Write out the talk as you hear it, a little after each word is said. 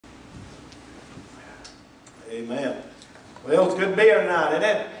Amen. Well, it's good to be here tonight, isn't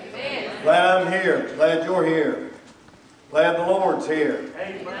it? Amen. Glad I'm here. Glad you're here. Glad the Lord's here.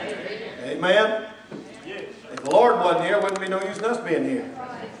 Amen. Amen. Yes. If the Lord wasn't here, it wouldn't be no use in us being here.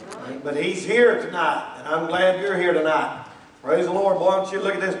 But He's here tonight, and I'm glad you're here tonight. Praise the Lord. Boy, why don't you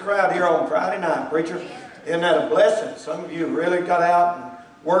look at this crowd here on Friday night, preacher. Isn't that a blessing? Some of you really got out and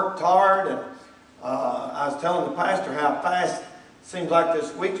worked hard. And I was telling the pastor how fast it seems like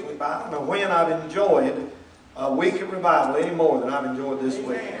this week's went by. I don't know when I've enjoyed a week of revival any more than I've enjoyed this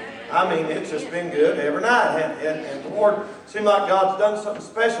week. I mean, it's just been good every night. And the Lord, seems like God's done something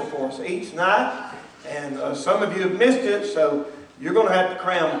special for us each night. And some of you have missed it, so you're going to have to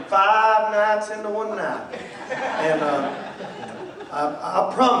cram 5 nights into one night. And I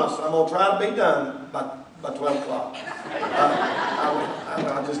promise I'm going to try to be done by 12 o'clock.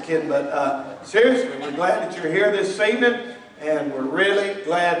 I'm just kidding, but seriously, we're glad that you're here this evening, and we're really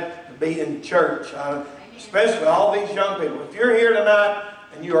glad to be in church, especially all these young people. If you're here tonight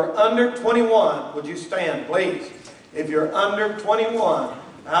and you are under 21, would you stand, please? If you're under 21,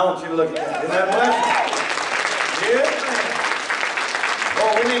 I want you to look at that. Isn't that blessed? Yes, ma'am.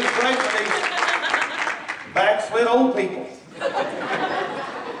 Well, we need to pray for these backslid old people.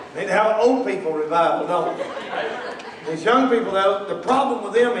 We need to have an old people revival, don't we? These young people, though, the problem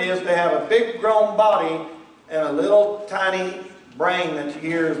with them is they have a big grown body and a little tiny brain that's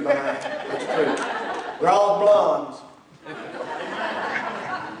years behind. That's true. They're all blondes.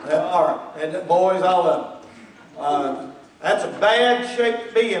 They are. And boys, all of them. That's a bad shape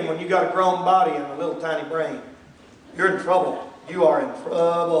to be in when you got a grown body and a little tiny brain. You're in trouble. You are in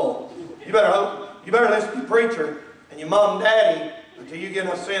trouble. You better listen to your preacher and your mom and daddy until you get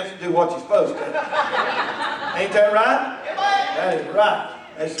enough sense to do what you're supposed to. Ain't that right? That is right.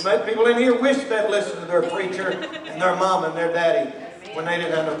 There's some people in here wish they'd listen to their preacher and their mom and their daddy when they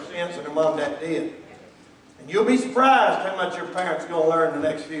didn't have no sense and their mom and dad did. And you'll be surprised how much your parents are going to learn in the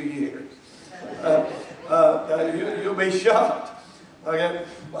next few years. You'll be shocked. Okay.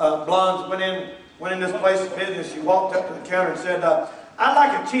 Blondes went in this place of business. She walked up to the counter and said, "I'd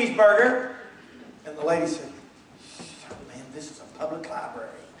like a cheeseburger." And the lady said, "Man, this is a public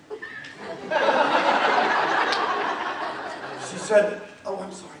library." She said, "Oh,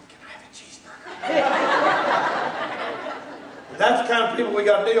 I'm sorry, can I have a cheeseburger?" That's the kind of people we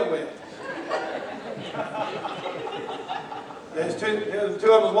got to deal with. There's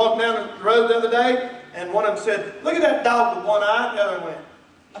two of us walking down the road the other day, and one of them said, "Look at that dog with one eye." The other one went.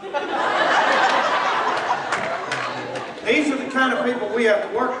 These are the kind of people we have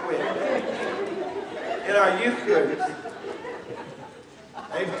to work with in our youth groups.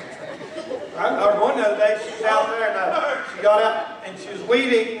 I heard one the other day, she was out there, and she got out, and she was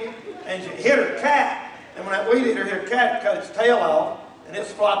weed eating, and she hit her cat. And when that weed eater hit her cat, it cut its tail off, and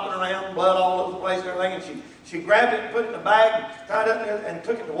it's flopping around, blood all over the place and everything, and she grabbed it and put it in a bag, tied it up and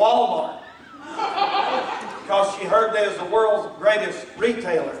took it to Walmart. Because she heard they was the world's greatest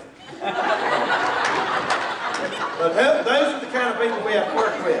retailer. But those are the kind of people we have to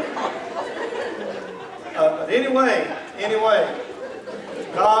work with. But anyway,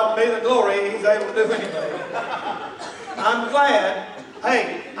 God be the glory, He's able to do anything. I'm glad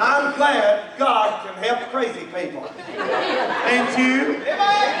God can help crazy people. Ain't you?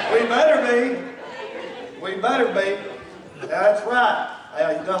 We better be. That's right.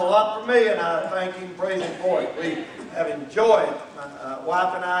 He's done a lot for me, and I thank Him and praise Him for it. We have enjoyed, my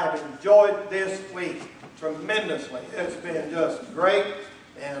wife and I have enjoyed this week tremendously. It's been just great,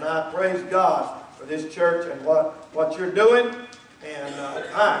 and I praise God for this church and what you're doing. And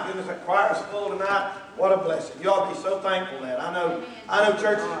my goodness, that choir's full tonight. What a blessing. You ought to be so thankful for that. I know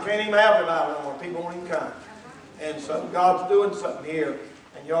churches that can't even have revival anymore. People won't even come. And so God's doing something here,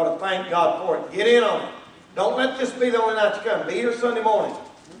 and you ought to thank God for it. Get in on it. Don't let this be the only night you come. Be here Sunday morning.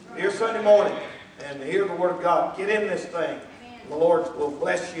 Be here Sunday morning and hear the Word of God. Get in this thing. The Lord will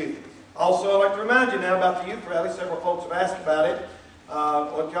bless you. Also, I'd like to remind you now about the youth rally. Several folks have asked about it.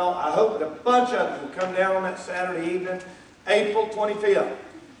 I hope that a bunch of you will come down on that Saturday evening, April 25th.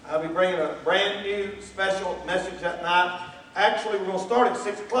 I'll be bringing a brand new special message that night. Actually, we're going to start at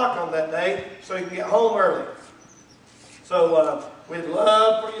 6 o'clock on that day so you can get home early. So we'd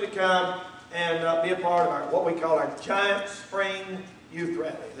love for you to come and be a part of what we call our Giant Spring Youth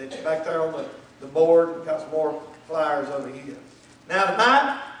Rally. That's back there on the board. We've got some more flyers over here. Now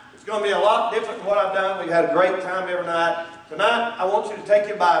tonight, it's going to be a lot different than what I've done. We've had a great time every night. Tonight, I want you to take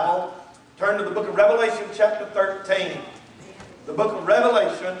your Bible, turn to the book of Revelation chapter 13. The book of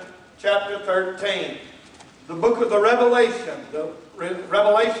Revelation chapter 13. The book of the Revelation.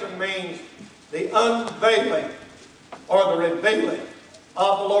 Revelation means the unveiling or the revealing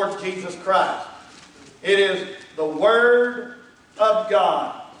of the Lord Jesus Christ. It is the Word of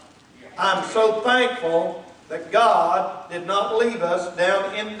God. I'm so thankful that God did not leave us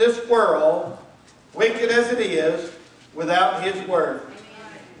down in this world, wicked as it is, without His Word.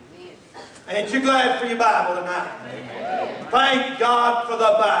 Ain't you glad for your Bible tonight? Amen. Thank God for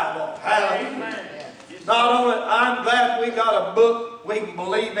the Bible. Hallelujah. Not only, I'm glad we got a book we can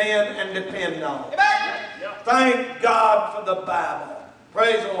believe in and depend on. Amen. Thank God for the Bible.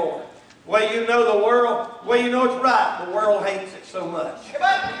 Praise the Lord. Well, you know the world, well, you know it's right. The world hates it so much.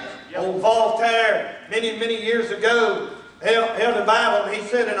 Old Voltaire, many, many years ago, held the Bible, and he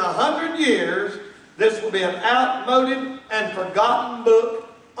said, in 100 years, this will be an outmoded and forgotten book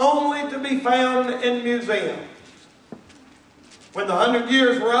only to be found in museums. When the 100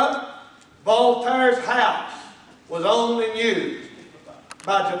 years were up, Voltaire's house was owned and used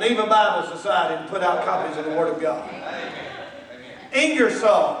by Geneva Bible Society to put out copies of the Word of God.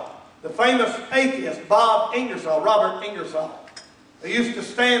 Ingersoll, the famous atheist, Robert Ingersoll, who used to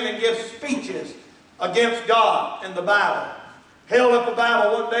stand and give speeches against God and the Bible, held up a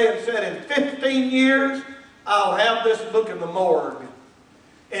Bible one day and said, in 15 years, I'll have this book in the morgue.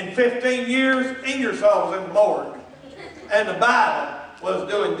 In 15 years, Ingersoll was in the morgue, and the Bible was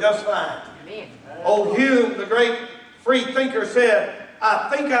doing just fine. Old Hume, the great free thinker, said, I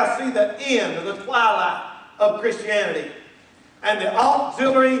think I see the end of the twilight of Christianity. And the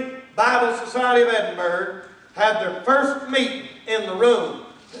Auxiliary Bible Society of Edinburgh had their first meeting in the room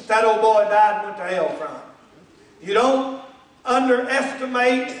that old boy died and went to hell from. You don't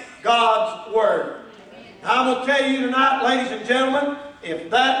underestimate God's Word. Now, I'm going to tell you tonight, ladies and gentlemen, if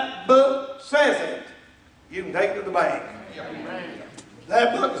that book says it, you can take it to the bank.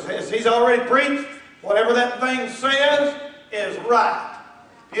 That book says, he's already preached, whatever that thing says is right.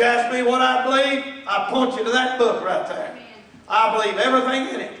 If you ask me what I believe, I point you to that book right there. I believe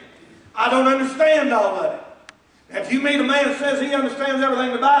everything in it. I don't understand all of it. If you meet a man that says he understands everything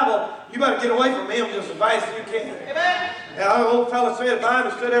in the Bible, you better get away from him just as fast as you can. Amen. Yeah, the old fellow said, if I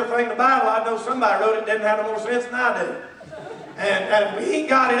understood everything in the Bible, I'd know somebody wrote it didn't have no more sense than I do. And we ain't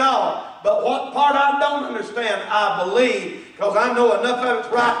got it all. But what part I don't understand, I believe, because I know enough of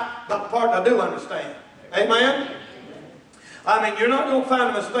it's right, but the part I do understand. Amen? I mean, you're not going to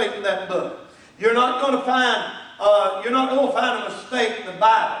find a mistake in that book. You're not going to find a mistake in the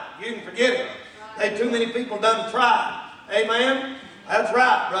Bible. You can forget it. They too many people done tried. Amen? That's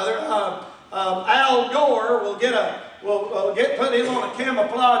right, brother. Al Gore will put him on a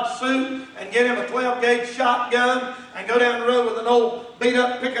camouflage suit and get him a 12-gauge shotgun and go down the road with an old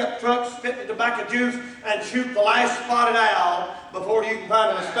beat-up pickup truck spitting tobacco juice and shoot the last spotted owl before you can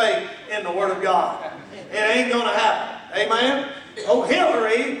find a mistake in the Word of God. It ain't going to happen. Amen? Oh,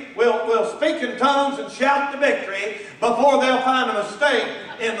 Hillary will speak in tongues and shout the victory before they'll find a mistake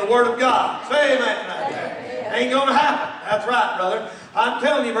in the Word of God. Say amen. Ain't going to happen. That's right, brother. I'm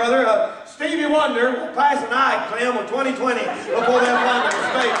telling you, brother, Stevie Wonder will pass an eye exam with 20/20 before they'll find a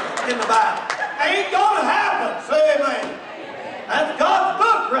mistake in the Bible. Ain't going to happen. Say amen. That's God's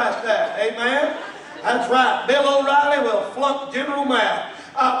book right there. Amen. That's right. Bill O'Reilly will flunk general math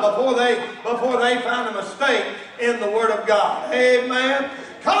before they find a mistake in the Word of God. Amen.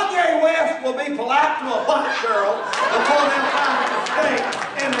 Kanye West will be polite to a white girl before they find a mistake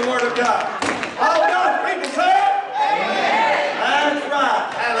in the Word of God. All God's people say it? Amen. That's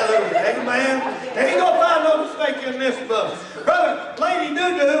right. Hallelujah. Amen. They ain't going to find no mistake in this book. Brother, Lady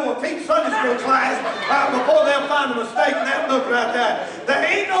Doo-Doo will teach Sunday school class before they'll find a mistake in that book right there. There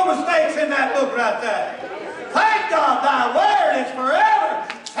ain't no mistakes in that book right there. Thank God thy word is forever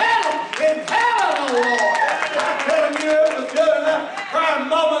settled in heaven, O Lord. I'm telling you, it was good enough for our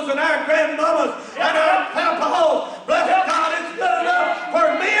mamas and our grandmamas and our papas. Bless God, it's good enough for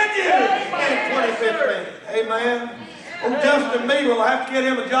me and you in 2015. Amen. Oh, Justin Bieber will have to get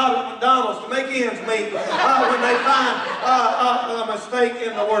him a job at McDonald's to make ends meet when they find a mistake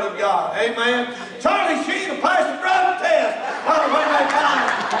in the Word of God. Amen. Charlie Sheen will pass the drug test when they find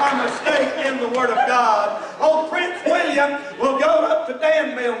a mistake in the Word of God. Oh, Prince William will go up to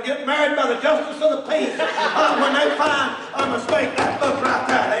Danville and get married by the Justice of the Peace when they find a mistake. That book right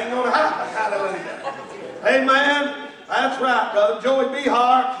there, that ain't going to happen. Hallelujah. Amen. That's right, brother. Joey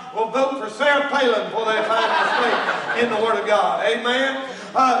Behar will vote for Sarah Palin before they find a mistake in the Word of God. Amen.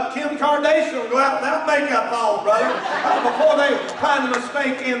 Kim Kardashian will go out without makeup on, brother, before they find a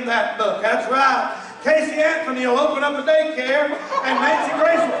mistake in that book. That's right. Casey Anthony will open up a daycare, and Nancy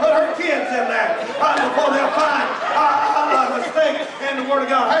Grace will put her kids in there before they'll find a mistake in the Word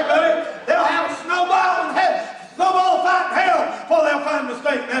of God. Hey, buddy, they'll have a snowball fight in hell before they'll find a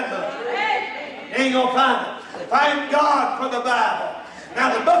mistake in that book. They ain't going to find it. Thank God for the Bible.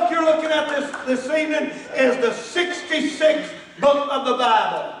 Now the book you're looking at this evening is the 66th book of the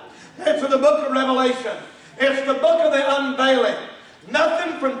Bible. It's the book of Revelation. It's the book of the unveiling.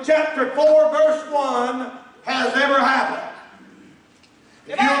 Nothing from chapter 4 verse 1 has ever happened.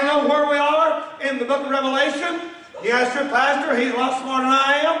 If you don't know where we are in the book of Revelation, you ask your pastor, he's a lot smarter than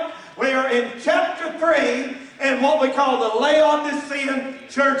I am. We are in chapter 3 in what we call the Laodicean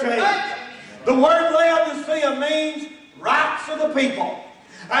church age. The word Laodicea means rights of the people.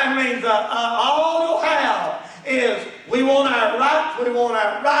 That means all you'll have is we want our rights, we want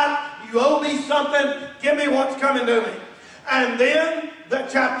our rights, you owe me something, give me what's coming to me. And then the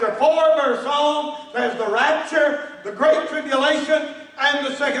chapter 4 verse on, there's the rapture, the great tribulation, and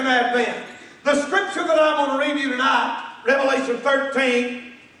the second advent. The scripture that I'm going to read you tonight, Revelation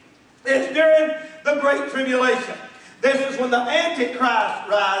 13, is during the great tribulation. This is when the Antichrist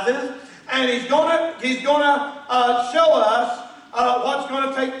rises, and he's going to show us what's going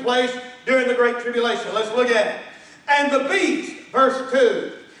to take place during the great tribulation. Let's look at it. And the beast, verse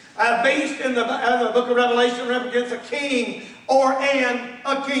 2. A beast in the book of Revelation represents a king or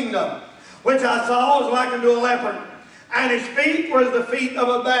a kingdom, which I saw was likened to a leopard. And his feet were as the feet of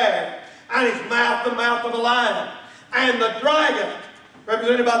a bear, and his mouth the mouth of a lion. And the dragon,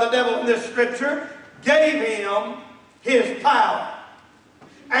 represented by the devil in this scripture, gave him his power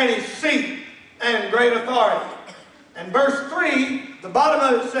and his seat and great authority. And verse 3, the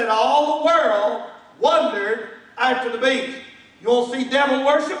bottom of it said, all the world wondered after the beast. You want to see devil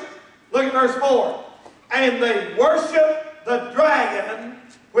worship? Look at verse 4. And they worshiped the dragon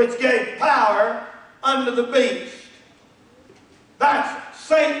which gave power unto the beast. That's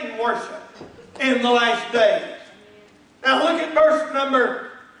Satan worship in the last days. Now look at verse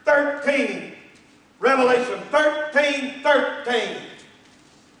number 13. Revelation 13:13.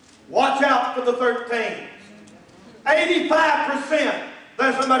 Watch out for the 13s. 85%,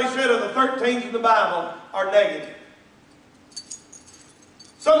 that somebody said, of the 13s in the Bible are negative.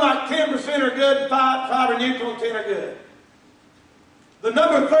 Some like 10% are good, 5 are neutral, 10 are good. The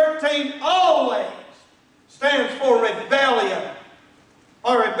number 13 always stands for rebellion,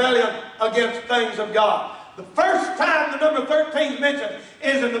 or rebellion against things of God. The first time the number 13 is mentioned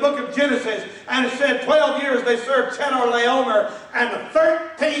is in the book of Genesis, and it said 12 years they served Chedorlaomer, and the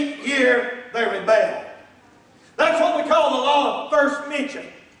 13th year they rebelled. That's what we call the law of first mention.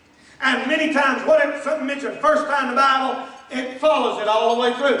 And many times, whatever something mentioned first time in the Bible, it follows it all the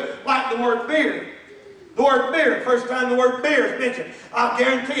way through. Like the word beer. The word beer, first time the word beer is mentioned. I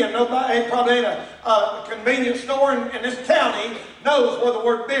guarantee you, nobody, probably ain't a convenience store in this county knows where the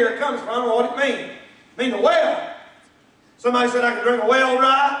word beer comes from or what it means. It means a well. Somebody said I could drink a well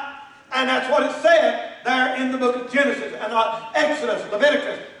dry, and that's what it said there in the book of Genesis, and Exodus,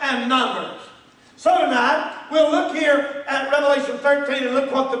 Leviticus, and Numbers. So tonight, we'll look here at Revelation 13 and look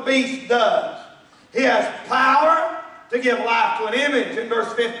what the beast does. He has power to give life to an image in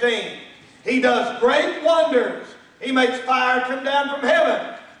verse 15. He does great wonders. He makes fire come down from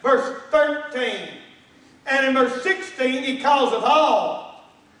heaven, verse 13. And in verse 16, he causeth all,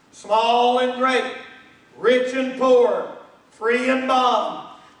 small and great, rich and poor, free and bond,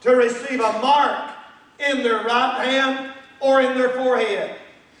 to receive a mark in their right hand or in their forehead,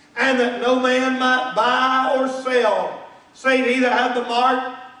 and that no man might buy or sell, save he that hath the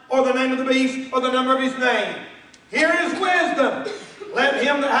mark, or the name of the beast, or the number of his name. Here is wisdom. Let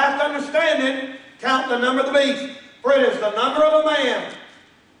him that hath understanding count the number of the beast, for it is the number of a man.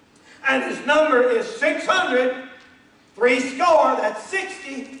 And his number is 600, 60, that's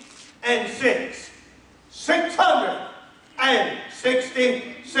 60, and 6.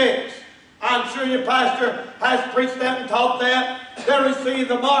 666. I'm sure your pastor has preached that and taught that. They receive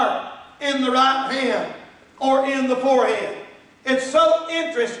the mark in the right hand or in the forehead. It's so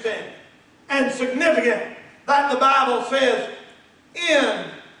interesting and significant that the Bible says in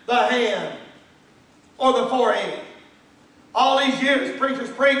the hand or the forehead. All these years preachers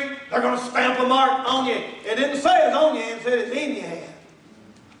preach, they're going to stamp a mark on you. It didn't say it's on your hand, it said it's in your hand.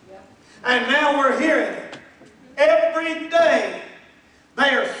 And now we're hearing it. Every day they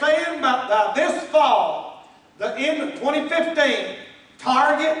are saying about this fall, the end of 2015,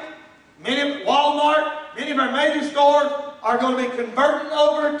 Target, Walmart, many of our major stores are going to be converting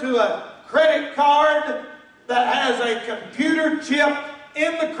over to a credit card that has a computer chip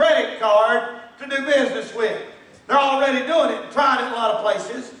in the credit card to do business with. They're already doing it, trying it in a lot of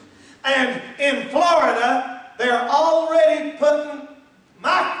places. And in Florida, they're already putting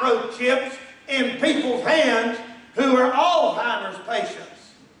microchips in people's hands who are Alzheimer's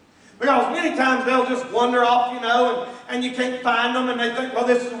patients. Because many times they'll just wander off, and you can't find them, and they think, well,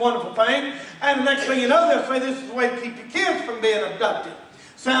 this is a wonderful thing. And the next thing you know, they'll say this is the way to keep your kids from being abducted.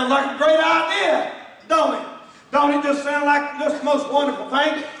 Sounds like a great idea, don't it? Don't it just sound like just the most wonderful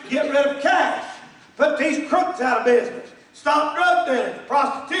thing? Get rid of cash. Put these crooks out of business. Stop drug dealing,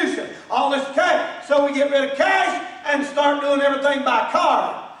 prostitution, all this cash. So we get rid of cash and start doing everything by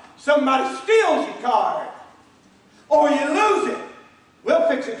card. Somebody steals your card, or you lose it. We'll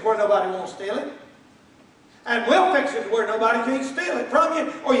fix it to where nobody won't steal it. And we'll fix it to where nobody can't steal it from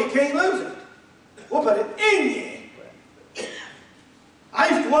you, or you can't lose it. We'll put it in you. I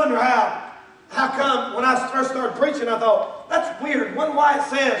used to wonder how come when I first started preaching, I thought, that's weird. Wonder why it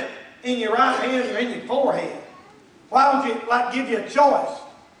says in your right hand or in your forehead. Why would you like give you a choice?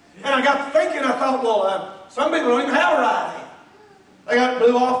 And I got to thinking, I thought, well, some people don't even have a right hand. They got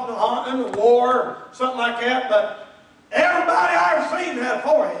blew off in the war or something like that, but everybody I ever seen had a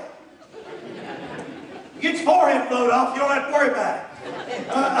forehead. You get your forehead blowed off, you don't have to worry about it.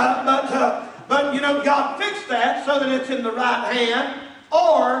 But you know, God fixed that so that it's in the right hand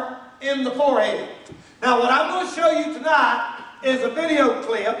or in the forehead. Now, what I'm going to show you tonight is a video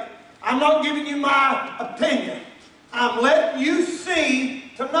clip. I'm not giving you my opinion. I'm letting you see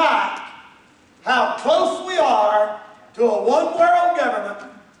tonight how close we are to a one-world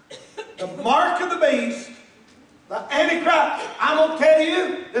government, the mark of the beast, the Antichrist. I'm going to tell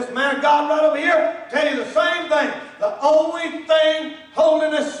you, this man of God right over here, tell you the same thing. The only thing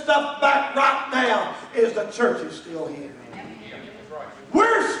holding this stuff back right now is the church is still here.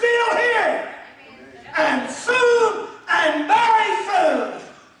 We're still here. And soon, and very soon,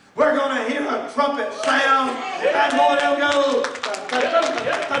 we're going to hear a trumpet sound, and boy, it'll go.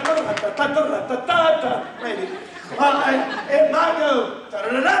 Maybe. It might go. I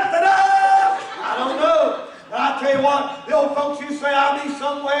don't know. But I tell you what, the old folks used to say, I'll be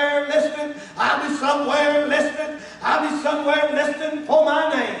somewhere listening, I'll be somewhere listening, I'll be somewhere listening for my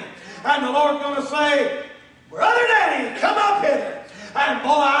name. And the Lord's going to say, Brother Danny, come up hither. And boy,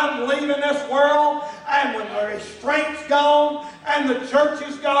 I'm leaving this world, and when the restraint's gone, and the church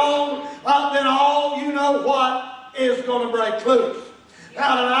is gone, then all you know what is going to break loose.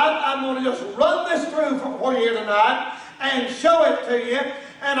 Now tonight, I'm going to just run this through for you here tonight, and show it to you,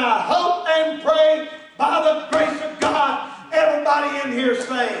 and I hope and pray by the grace of God, everybody in here is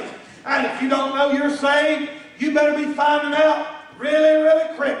saved. And if you don't know you're saved, you better be finding out really, really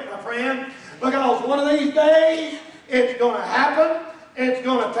quick, my friend. Because one of these days, it's going to happen, it's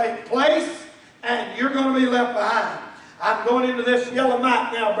going to take place, and you're going to be left behind. I'm going into this yellow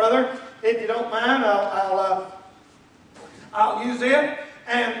mic now, brother. If you don't mind, I'll use it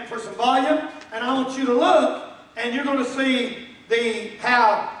and for some volume, and I want you to look, and you're going to see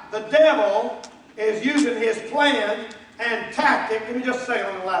how the devil is using his plan and tactic. Give me just a second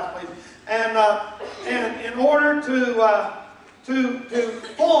on the light, please. And in order to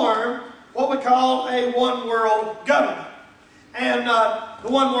form what we call a one-world government. And the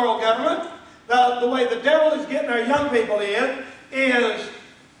one-world government, the way the devil is getting our young people is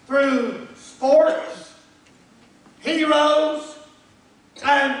through sports, heroes,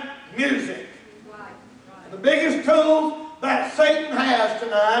 and music. The biggest tool that Satan has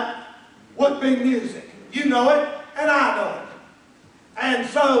tonight would be music. You know it, and I know it. And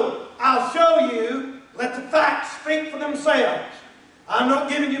so, I'll show you, let the facts speak for themselves. I'm not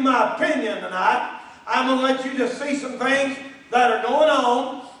giving you my opinion tonight. I'm going to let you just see some things that are going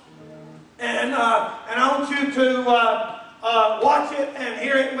on, and I want you to watch it and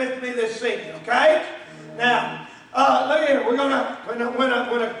hear it with me this evening, okay? Now, look here, we're going to,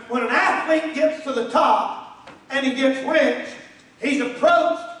 when an athlete gets to the top and he gets rich, he's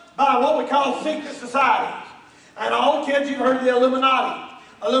approached by what we call secret societies. And all the kids, you've heard of the Illuminati.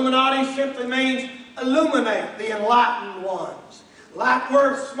 Illuminati simply means illuminate, the enlightened ones. Like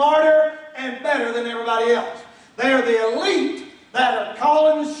we're smarter and better than everybody else. They are the elite that are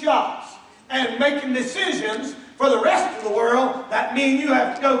calling the shots and making decisions for the rest of the world that me and you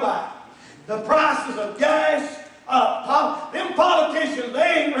have to go by. The prices of gas, them politicians,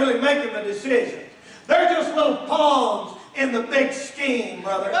 they ain't really making the decisions. They're just little pawns in the big scheme,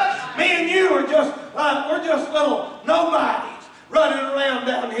 brother. Me and you are just, we're just little nobodies running around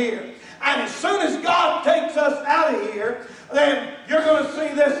down here. And as soon as God takes us out of here, then you're going to see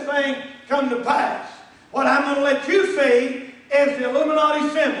this thing come to pass. What I'm going to let you see is the Illuminati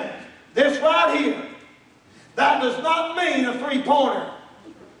symbol. This right here. That does not mean a three-pointer.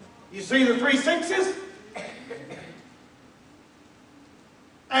 You see the 3 6s?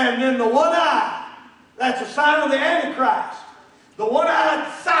 And then the one eye. That's a sign of the Antichrist. The one-eyed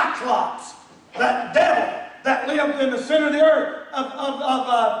Cyclops. That devil that lived in the center of the earth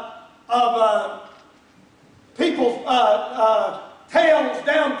of people's tales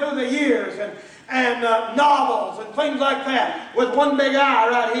down through the years. and novels and things like that with one big eye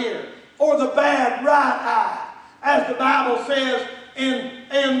right here, or the bad right eye, as the Bible says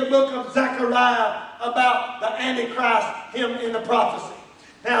in the book of Zechariah about the Antichrist, him in the prophecy.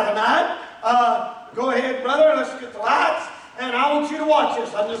 Now tonight, go ahead, brother, let's get the lights, and I want you to watch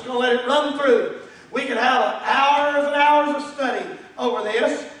this. I'm just going to let it run through. We can have hours and hours of study over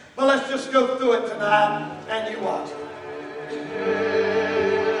this, but let's just go through it tonight, and you watch it.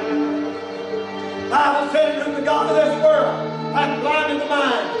 The Bible said, "In whom the God of this world hath blinded the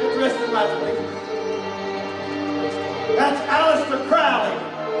mind." Get the rest of the lights, please. That's Aleister Crowley.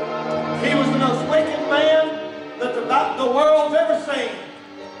 He was the most wicked man that the world's ever seen.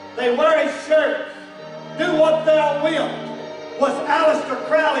 They wear his shirt. "Do what thou wilt" was Aleister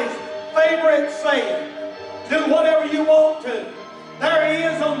Crowley's favorite saying. Do whatever you want to. There he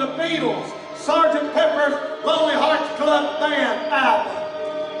is on the Beatles, Sgt. Pepper's Lonely Hearts Club Band album.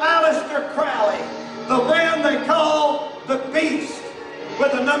 Aleister Crowley, the man they call the Beast,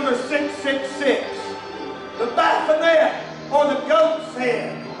 with the number 666. The bassinet, or the goat's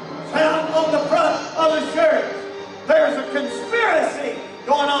head, found on the front of the shirt. There's a conspiracy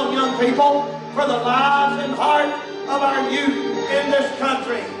going on, young people, for the lives and heart of our youth in this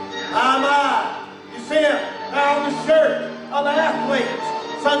country. You see it there on the shirt of the athletes,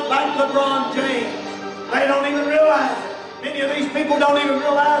 such like LeBron James. They don't even realize it. Many of these people don't even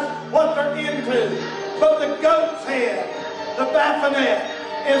realize what they're into. But the goat's head, the bassinet,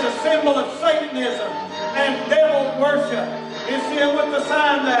 is a symbol of Satanism and devil worship. You see them with the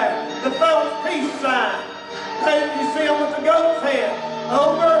sign there, the false peace sign. You see them with the goat's head,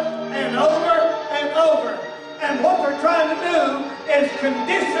 over and over and over. And what they're trying to do is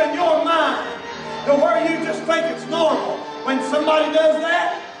condition your mind to where you just think it's normal. When somebody does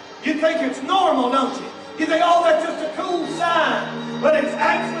that, you think it's normal, don't you? You think, oh, that's just a cool sign. But it's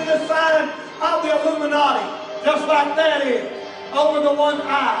actually the sign of the Illuminati, just like that is, over the one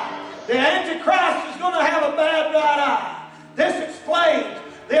eye. The Antichrist is going to have a bad right eye. This explains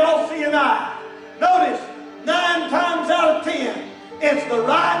the all-seeing eye. Notice, 9 times out of 10, it's the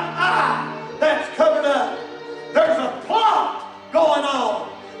right eye that's covered up. There's a plot going on.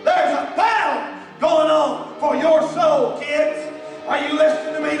 There's a battle going on for your soul, kids. Are you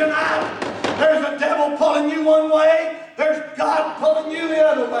listening to me tonight? There's a devil pulling you one way. There's God pulling you the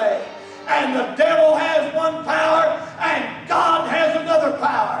other way. And the devil has one power, and God has another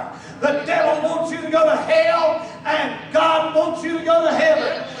power. The devil wants you to go to hell, and God wants you to go to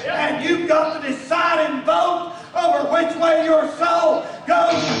heaven. And you've got to decide and vote over which way your soul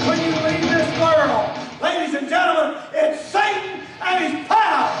goes when you leave this world. Ladies and gentlemen, it's Satan and his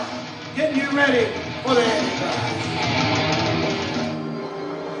power getting you ready for the Antichrist.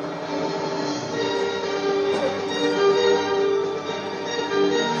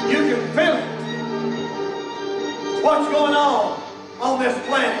 You can feel it. What's going on this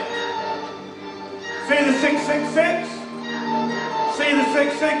planet? See the 666? See the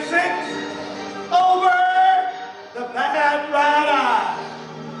 666? Over the bad right eye.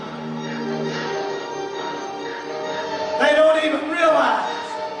 They don't even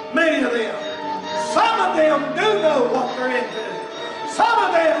realize, many of them. Some of them do know what they're into. Some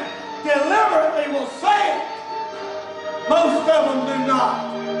of them deliberately will say it. Most of them do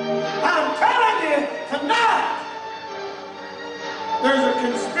not. I'm telling you, tonight, there's a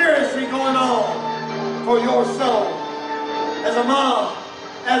conspiracy going on for your soul. As a mom,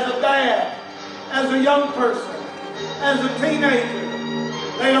 as a dad, as a young person, as a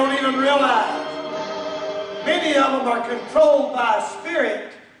teenager, they don't even realize. Many of them are controlled by a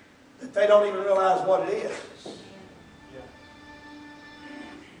spirit that they don't even realize what it is.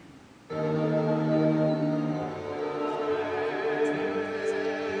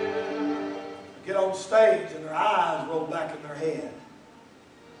 Get on stage and their eyes roll back in their head.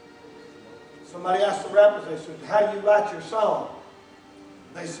 Somebody asked the rappers, they said, how do you write your song?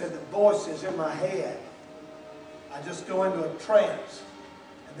 They said, the voice is in my head. I just go into a trance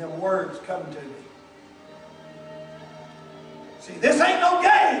and then words come to me. See, this ain't no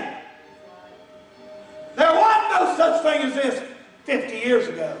game. There was no such thing as this 50 years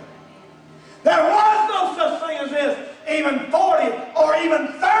ago. There was no such thing as this even 40 or even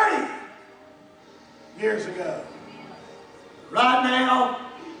 30 years ago. Right now,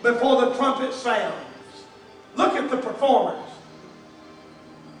 before the trumpet sounds, look at the performers.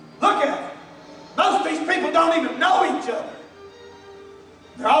 Look at them. Most of these people don't even know each other.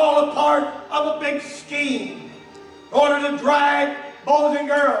 They're all a part of a big scheme in order to drag boys and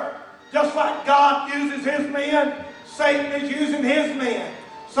girls. Just like God uses his men, Satan is using his men.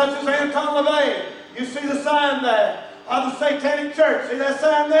 Such as Anton LaVey. You see the sign there of the Satanic Church. See that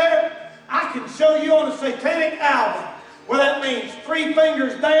sign there? I can show you on a satanic album where that means 3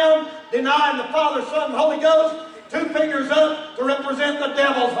 fingers down, denying the Father, Son, and Holy Ghost, 2 fingers up to represent the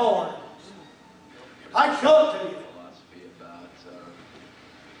devil's horns. I can show it to you. Philosophy about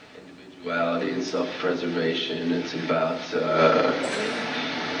individuality and self-preservation. It's about,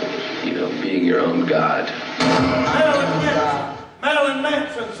 you know, being your own God. Marilyn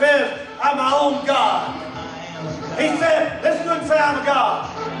Manson says, I'm my own God. He said, listen to him say, I'm a God.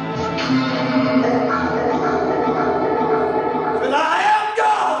 He said, I am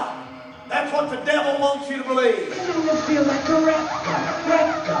God. That's what the devil wants you to believe. I feel like a rap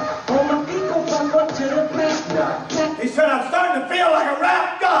god. All my people pump up to the back. He said, I'm starting to feel like a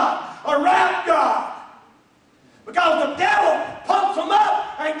rap god. A rap god. Because the devil pumps them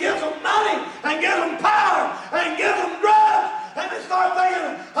up and gives them money and gives them power and gives them drugs. And they start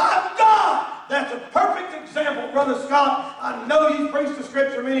thinking, I'm God. That's a perfect example, Brother Scott. I know you've preached the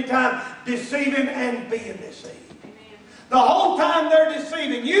scripture many times, deceiving and being deceived. The whole time they're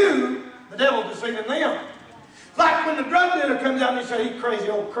deceiving you, the devil's deceiving them. It's like when the drug dealer comes out and he says, you crazy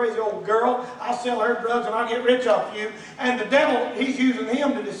old girl, I'll sell her drugs and I'll get rich off you. And the devil, he's using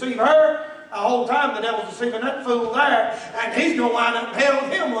him to deceive her. The whole time the devil's deceiving that fool there, and he's going to wind up in hell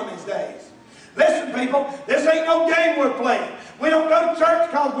with him one of these days. Listen, people, this ain't no game we're playing. We don't go to church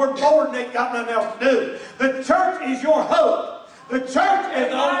because we're bored and ain't got nothing else to do. The church is your hope. The church is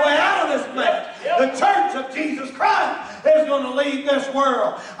the only way out of this mess. The church of Jesus Christ is going to lead this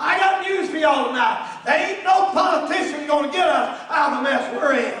world. I got news for y'all tonight. There ain't no politician going to get us out of the mess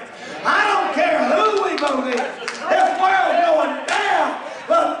we're in. I don't care who we vote in. This world's going down.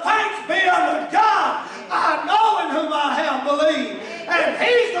 But thanks be unto God, I know in whom I have believed. And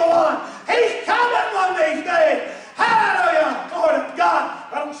He's the one. He's coming one of these days. Hallelujah. Glory to God.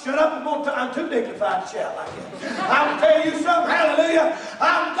 I don't shut up. I'm too dignified to shout like that. I'm going to tell you something. Hallelujah.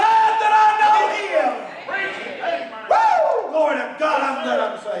 I'm glad that I know Him. Woo! Glory to God. I'm glad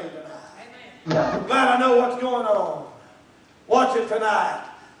I'm saved tonight. I'm glad I know what's going on. Watch it tonight.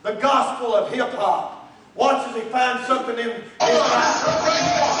 The gospel of hip-hop. Watch as he finds something in his life. You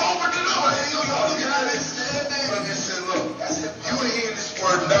are hearing this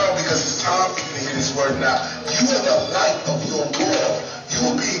word now because it's time for you to hear this word now. You are the light of your world.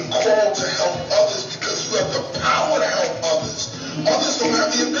 You are being called to help others because you have the power to help others. Others don't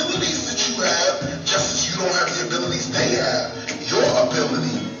have the abilities that you have, just as you don't have the abilities they have. Your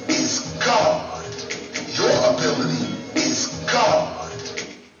ability is God. Your ability is God.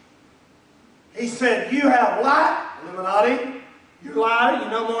 He said, you have light, Illuminati, you're lighter, you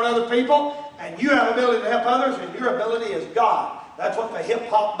know more than other people, and you have ability to help others, and your ability is God. That's what the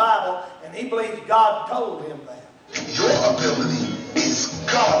hip-hop Bible, and he believes God told him that. Your ability is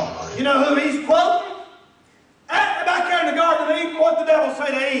God. You know who he's quoting? Back there in the Garden of Eden, what did the devil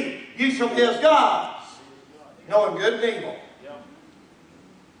say to Eve? You shall be as gods, knowing good and evil.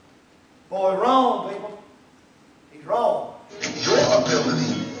 Boy, wrong, people. He's wrong. Your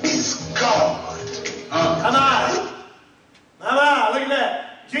ability is God. Look at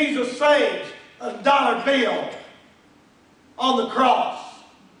that. Jesus saves a dollar bill on the cross,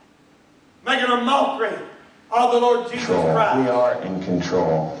 making a mockery of the Lord Jesus Christ. We are in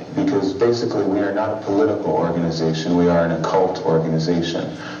control because basically we are not a political organization. We are an occult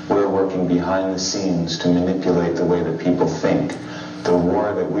organization. We're working behind the scenes to manipulate the way that people think. The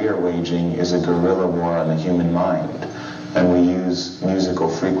war that we are waging is a guerrilla war on the human mind. And we use musical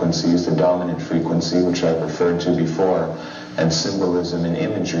frequencies, the dominant frequency, which I've referred to before, and symbolism and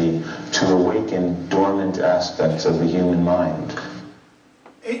imagery to awaken dormant aspects of the human mind.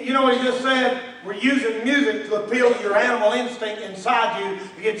 You know what he just said? We're using music to appeal to your animal instinct inside you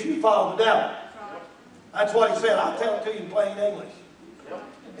to get you to follow the devil. That's what he said. I'll tell it to you in plain English.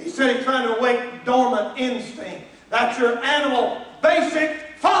 He said he's trying to awaken dormant instinct. That's your animal,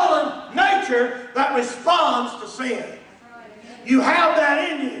 basic, fallen nature that responds to sin. You have that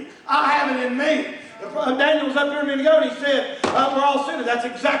in you. I have it in me. Daniel was up here a minute ago and he said, we're all sinners. That's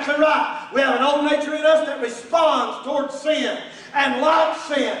exactly right. We have an old nature in us that responds towards sin and likes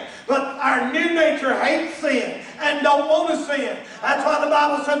sin. But our new nature hates sin and don't want to sin. That's why the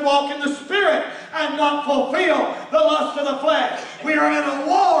Bible said walk in the Spirit and not fulfill the lust of the flesh. We are in a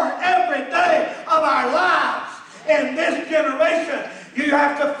war every day of our lives. In this generation, you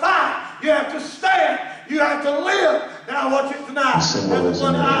have to fight. You have to stand. You have to live. Now watch it tonight.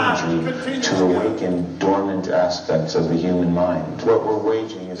 Symbolism and imagery to awaken dormant aspects of the human mind. What we're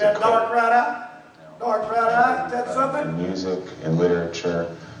waging is that dark right out? Dark right out? Is that something? In music, in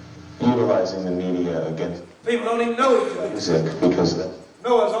literature, utilizing the media against people don't even know each other. Music, because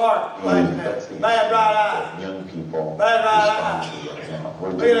Noah's Ark, That's the bad right eye. young people Bad right respond to right now. We're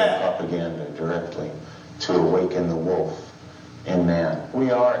Look doing at that. propaganda directly to awaken the wolf in man. We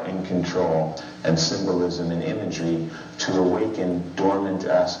are in control, and symbolism and imagery to awaken dormant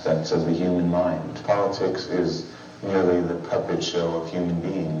aspects of the human mind. Politics is merely the puppet show of human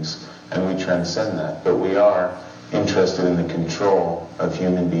beings, and we transcend that. But we are interested in the control of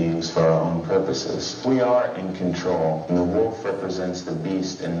human beings for our own purposes. We are in control, and the wolf represents the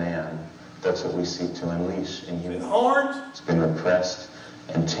beast in man. That's what we seek to unleash in human. Horns. It's been repressed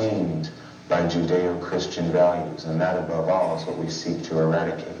and tamed by Judeo-Christian values, and that above all is what we seek to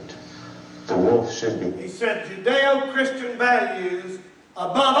eradicate. The wolf should be. He said Judeo-Christian values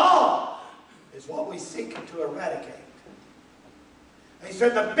above all is what we seek to eradicate. He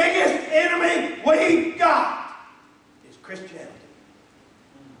said the biggest enemy we've got is Christianity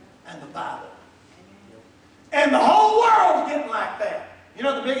and the Bible. And the whole world's getting like that. You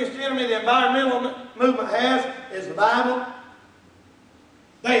know the biggest enemy the environmental movement has is the Bible.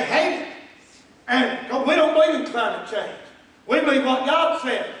 They hate it. And we don't believe in climate change. We believe what God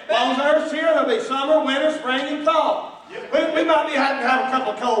said. As long as the earth's here, there'll be summer, winter, spring, and fall. We might be having to have a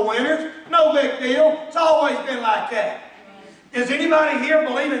couple of cold winters. No big deal. It's always been like that. Is anybody here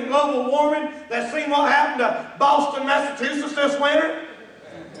believe in global warming that's seen what happened to Boston, Massachusetts this winter?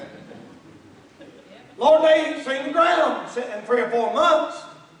 Lord, they ain't seen the ground in 3 or 4 months.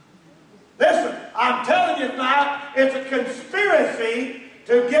 Listen, I'm telling you tonight, it's a conspiracy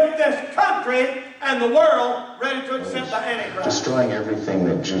to get this country and the world ready to accept the Antichrist. Destroying everything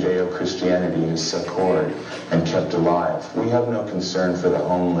that Judeo-Christianity has succored and kept alive. We have no concern for the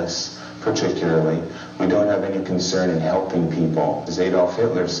homeless, particularly. We don't have any concern in helping people. As Adolf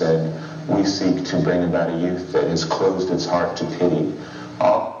Hitler said, we seek to bring about a youth that has closed its heart to pity.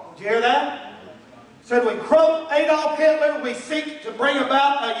 Did you hear that? Said we quote Adolf Hitler, we seek to bring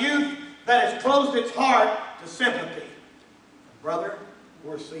about a youth that has closed its heart to sympathy. Brother,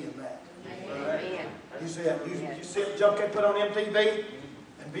 we're seeing that. Amen. You see it? You see it junk they put on MTV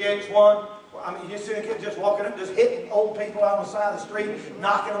and VH1? Well, I mean, you see a kid just walking up, just hitting old people out on the side of the street,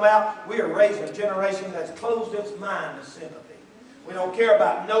 knocking them out. We are raising a generation that's closed its mind to sympathy. We don't care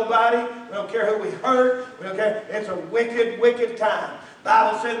about nobody. We don't care who we hurt. We don't care. It's a wicked, wicked time. The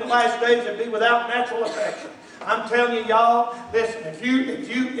Bible said in the last days it'd be without natural affection. I'm telling you, y'all, listen, if you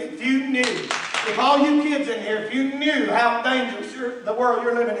knew, if all you kids in here, if you knew how dangerous the world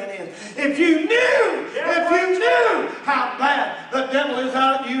you're living in is, if you knew how bad the devil is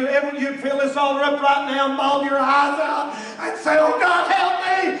out at you, you'd fill this altar up right now and bawl your eyes out and say, oh, God, help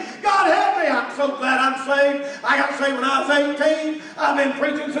me. God, help me. I'm so glad I'm saved. I got saved when I was 18. I've been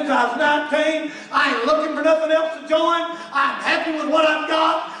preaching since I was 19. I ain't looking for nothing else to join. I'm happy with what I've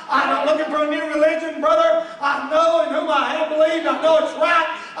got. I'm not looking for a new religion, brother. I know in whom I have believed. I know it's right.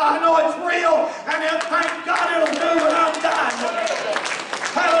 I know it's real. And then thank God it'll do when I'm dying.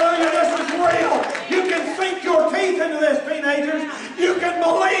 Hallelujah, this is real. You can sink your teeth into this, teenagers. You can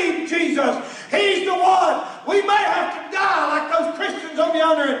believe Jesus. He's the one. We may have to die like those Christians over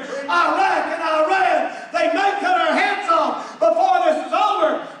yonder in Iraq and Iran. They may cut our heads off before this is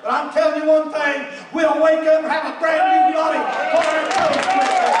over. But I'm telling you one thing. We'll wake up and have a brand new body for our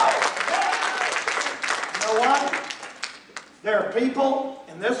You know what? There are people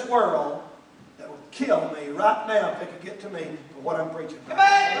in this world that would kill me right now if they could get to me for what I'm preaching.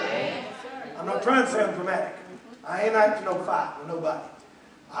 I'm not trying to sound dramatic. I ain't acting no fight with nobody.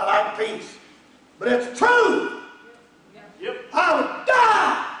 I like peace. But it's true. Yep. I would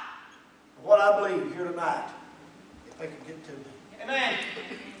die for what I believe here tonight if they could get to me. Amen.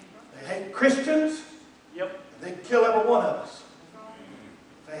 They hate Christians. Yep. And they'd kill every one of us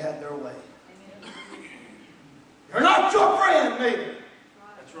if they had their way. You're not your friend, neither.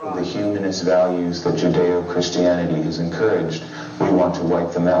 That's right. The humanist values that Judeo-Christianity has encouraged, we want to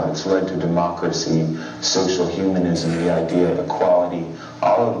wipe them out. It's led to democracy, social humanism, the idea of equality.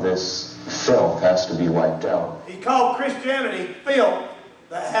 All of this filth has to be wiped out. He called Christianity filth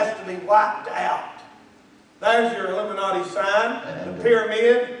that has to be wiped out. There's your Illuminati sign, the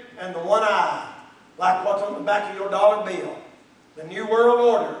pyramid, and the one eye, like what's on the back of your dollar bill. The New World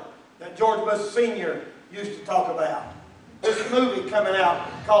Order that George Bush Sr. used to talk about. This movie coming out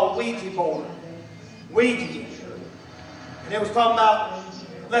called Ouija Board. Ouija. And it was talking about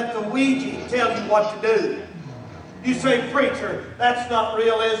let the Ouija tell you what to do. You say, preacher, that's not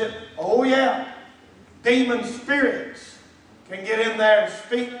real, is it? Oh, yeah. Demon spirits can get in there and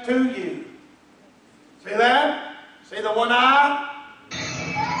speak to you. See that? See the one eye?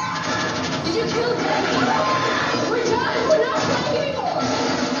 Did you kill them? We're done. We're not playing anymore.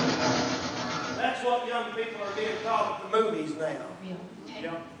 That's what young people are being taught at the movies now.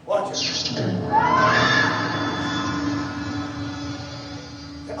 Watch it.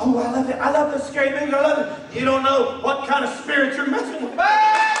 Oh, I love it. I love the scary movies. I love it. You don't know what kind of spirit you're messing with.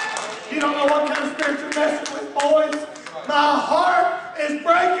 You don't know what kind of spirit you're messing with, boys. My heart is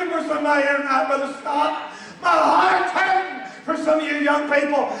breaking for somebody here tonight, Brother Scott. My heart's hurting for some of you young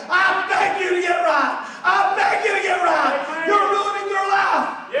people. I beg you to get right. I beg you to get right. You're ruining your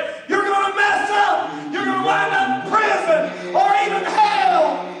life. You're going to mess up. You're going to wind up in prison or even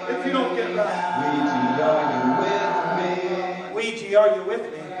hell if you don't get right. Ouija, are you with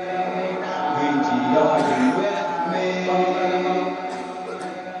me?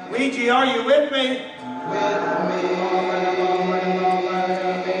 Ouija, are you with me?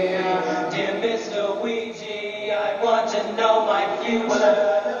 Dear Mr. Ouija, I want to know my future.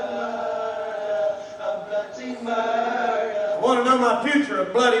 A bloody murder. I want to know my future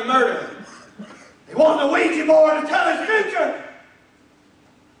of bloody murder. They want the Ouija board to tell his future.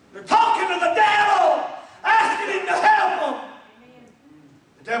 They're talking to the devil, asking him to help them.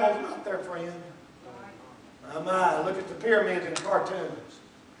 The devil's not their friend. My, look at the pyramids and cartoons.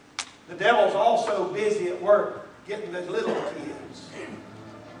 The devil's also busy at work getting the little kids.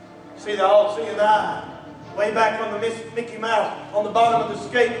 See the all-seeing eye way back on the Mickey Mouse on the bottom of the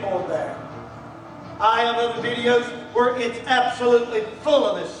skateboard there. I have other videos where it's absolutely full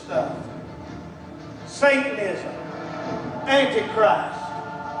of this stuff. Satanism, Antichrist,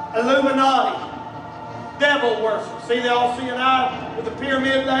 Illuminati, devil worship. See the all-seeing eye with the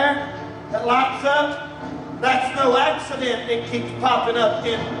pyramid there that lights up? That's no accident. It keeps popping up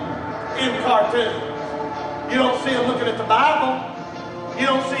in cartoons. You don't see them looking at the Bible. You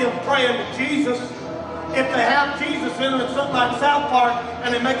don't see them praying to Jesus. If they have Jesus in them, it's something like South Park,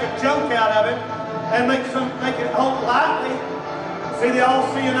 and they make a joke out of it and make it hold lightly. See the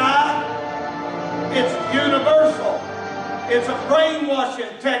all-seeing eye? It's universal. It's a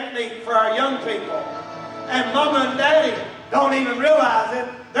brainwashing technique for our young people. And Mama and Daddy don't even realize it.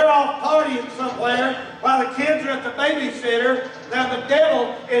 They're off partying somewhere while the kids are at the babysitter. Now the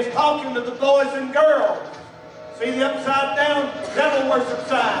devil is talking to the boys and girls. See the upside down devil worship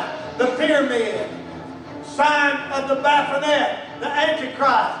sign, the pyramid, sign of the Baphomet, the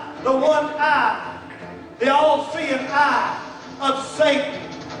Antichrist, the one eye, the all-seeing eye of Satan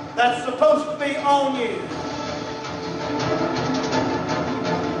that's supposed to be on you.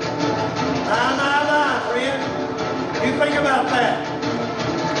 My, friend. You think about that.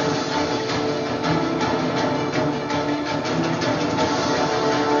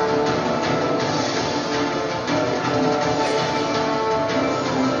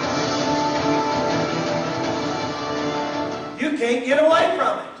 You can't get away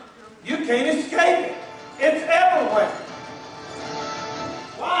from it. You can't escape it. It's everywhere.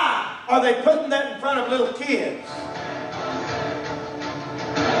 Why are they putting that in front of little kids?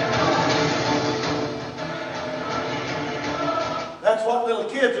 That's what little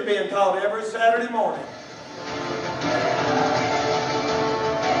kids are being taught every Saturday morning.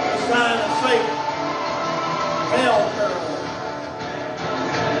 The sign of Satan. Hell curve.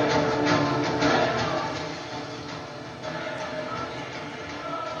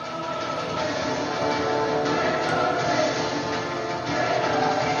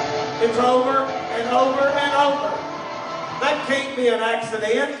 It's over and over and over. That can't be an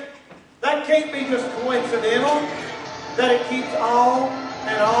accident. That can't be just coincidental. That it keeps on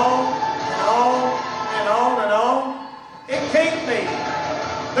and on and on and on and on. It can't be.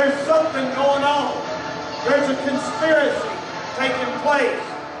 There's something going on. There's a conspiracy taking place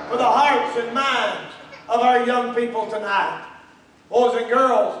for the hearts and minds of our young people tonight. Boys and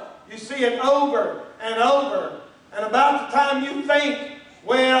girls, you see it over and over. And about the time you think,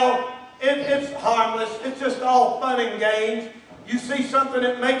 well, it's harmless, it's just all fun and games, you see something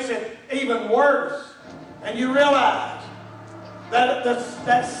that makes it even worse. And you realize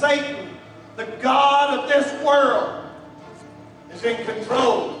that Satan, the God of this world, is in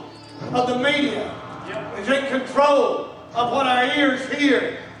control of the media, is in control of what our ears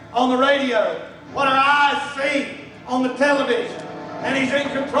hear on the radio, what our eyes see on the television, and he's in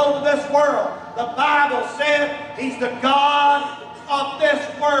control of this world. The Bible said he's the God of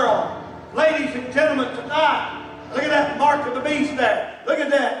this world. Ladies and gentlemen, tonight, look at that mark of the beast there. Look at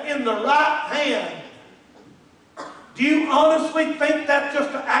that in the right hand. Do you honestly think that's just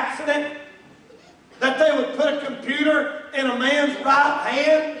an accident? That they would put a computer in a man's right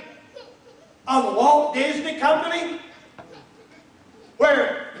hand on the Walt Disney Company?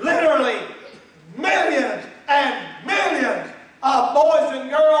 Where literally millions and millions of boys and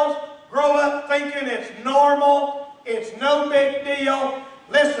girls grow up thinking it's normal, it's no big deal.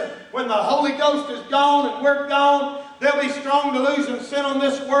 Listen, when the Holy Ghost is gone and we're gone, there'll be strong delusion of sin on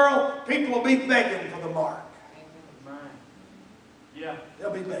this world. People will be begging for the mark. Yeah.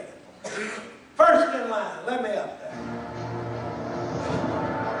 They'll be begging. First in line, let me up there.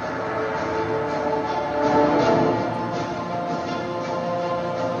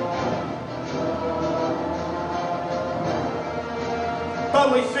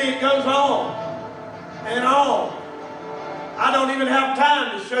 But we see it goes on and on. I don't even have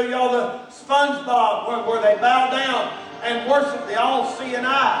time to show you all the SpongeBob where they bow down and worship the all-seeing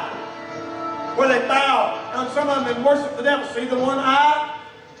eye. Where they bow, and some of them worship the devil. See the one eye?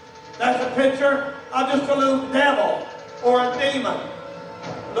 That's a picture of just a little devil or a demon.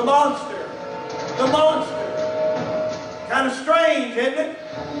 The monster. The monster. Kind of strange, isn't it?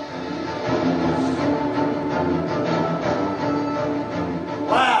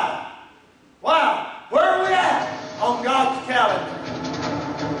 Wow. Wow. Where are we at on God's calendar?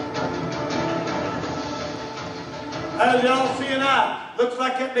 As y'all see an eye. Looks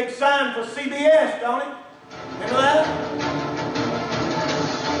like that big sign for CBS, don't it? Remember that?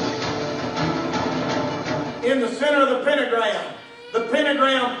 In the center of the pentagram. The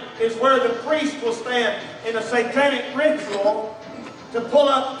pentagram is where the priest will stand in a satanic ritual to pull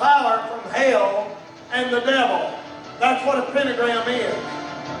up power from hell and the devil. That's what a pentagram is.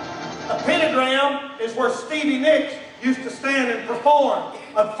 A pentagram is where Stevie Nicks used to stand and perform.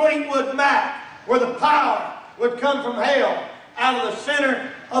 A Fleetwood Mac, where the power would come from hell out of the center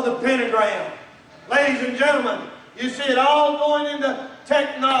of the pentagram. Ladies and gentlemen, you see it all going into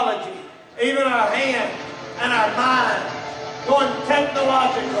technology. Even our hands and our minds going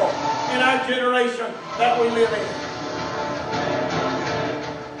technological in our generation that we live in.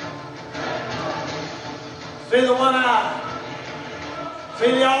 See the one eye.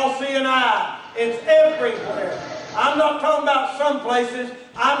 See the all-seeing eye. It's everywhere. I'm not talking about some places.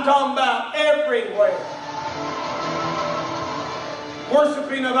 I'm talking about everywhere.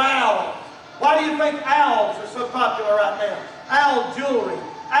 Worshiping of owls. Why do you think owls are so popular right now? Owl jewelry,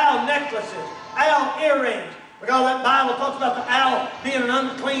 owl necklaces, owl earrings. Because that Bible talks about the owl being an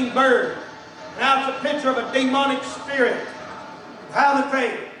unclean bird. Now it's a picture of a demonic spirit. How that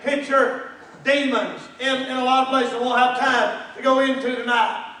they picture demons in a lot of places. I won't have time to go into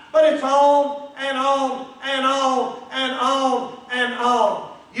tonight. But it's on and on and on and on and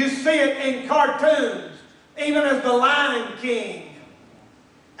on. You see it in cartoons, even as the Lion King.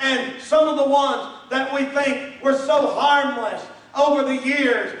 And some of the ones that we think were so harmless over the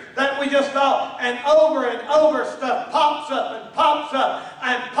years that we just thought, and over stuff pops up and pops up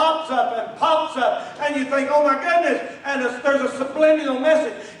and pops up and pops up, and you think, oh my goodness, and there's a subliminal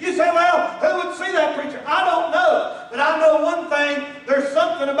message. You say, well, who would see that preacher? I don't know, but I know one thing, there's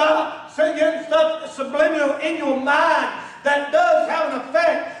something about getting stuff subliminal in your mind that does have an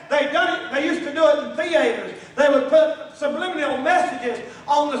effect. They used to do it in theaters. They would put subliminal messages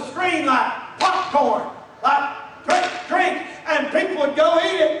on the screen like popcorn, like drink, and people would go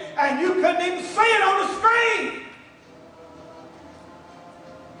eat it, and you couldn't even see it on the screen.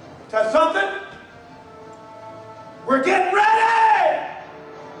 Tell you something? We're getting ready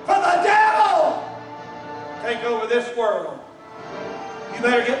for the devil to take over this world. You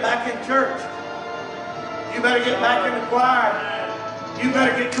better get back in church. You better get back in the choir. You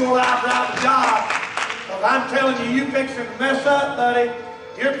better get your life right with God. Because I'm telling you, you're fixing to mess up, buddy.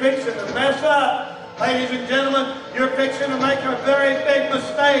 You're fixing to mess up. Ladies and gentlemen, you're fixing to make a very big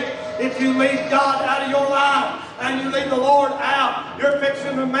mistake if you leave God out of your life and you leave the Lord out. You're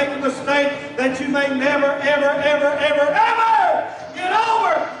fixing to make a mistake that you may never, ever, ever, ever, ever get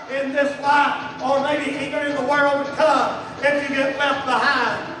over in this life, or maybe even in the world to come, if you get left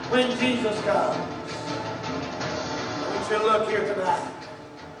behind when Jesus comes. I want you to look here tonight.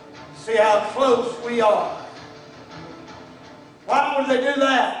 See how close we are. Why would they do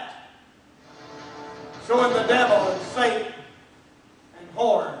that? Showing the devil and Satan and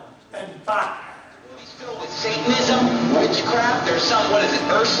horns and fire. He's filled with Satanism, witchcraft. There's some, what is it,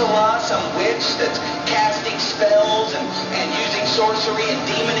 Ursula, some witch that's casting spells and using sorcery and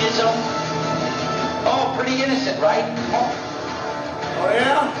demonism. Oh, pretty innocent, right? Oh,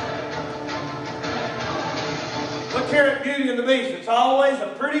 yeah? Look here at Beauty and the Beast. It's always a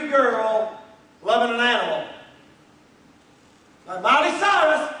pretty girl loving an animal. Like Miley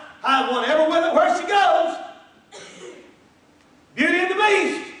Cyrus, I have one ever with it where she goes. Beauty and the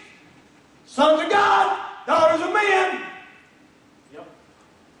Beast. Sons of God, daughters of men. Yep.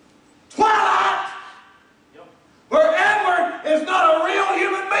 Twilight. Yep. Where Edward is not a real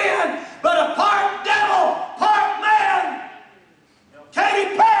human being, but a part devil, part man. Yep.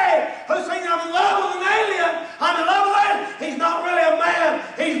 Katy Perry, who sings I'm in love with an alien, I'm in love with an alien. He's not really a man.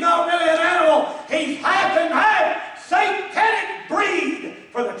 He's not really an animal. He's half and half.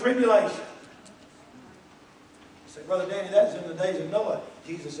 days of Noah.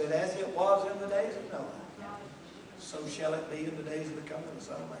 Jesus said, as it was in the days of Noah, so shall it be in the days of the coming of the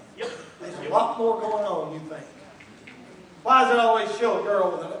Son of Man. Yep. There's a lot more going on, you think. Why does it always show a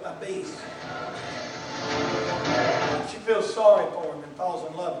girl with a beast? She feels sorry for him and falls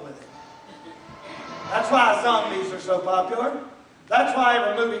in love with him. That's why zombies are so popular. That's why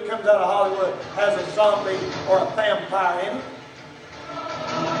every movie that comes out of Hollywood has a zombie or a vampire in it.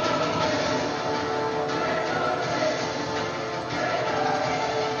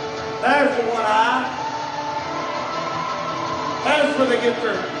 There's the one eye. That's where they get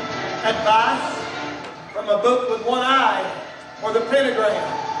their advice, from a book with one eye, or the pentagram,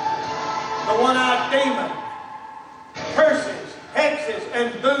 the one-eyed demon, curses, hexes,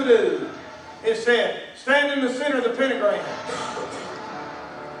 and voodoo. It said, stand in the center of the pentagram.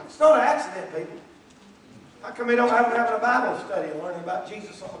 It's not an accident, people. How come we don't have a Bible study and learning about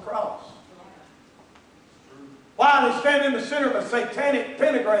Jesus on the cross? Why they stand in the center of a satanic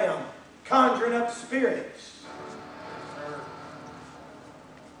pentagram, conjuring up spirits?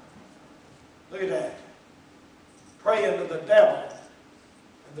 Look at that. Praying to the devil.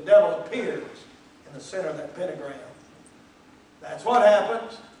 And the devil appears in the center of that pentagram. That's what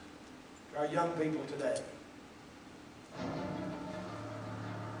happens to our young people today.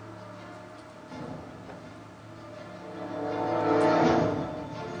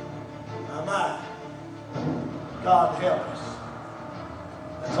 My. God help us.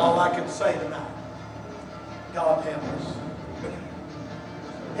 That's all I can say tonight. God help us.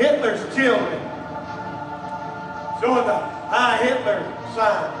 Hitler's children, showing the High Hitler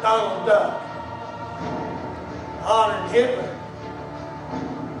sign, Donald Duck, honoring Hitler.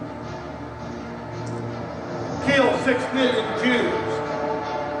 Killed 6 million Jews,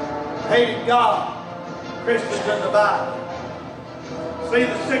 hated God, Christians in the Bible. See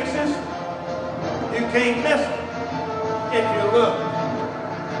the sixes? You can't miss it if you look.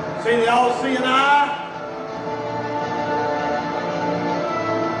 See the all-seeing eye?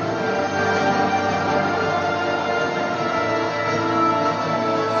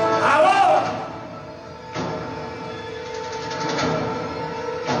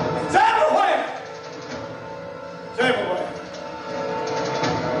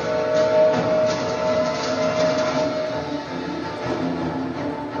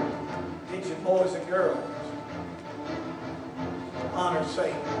 Boys and girls, honor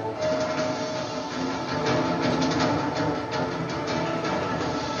Satan.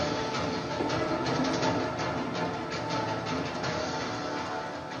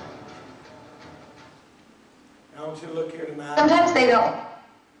 I want you to look here tonight. Sometimes they don't.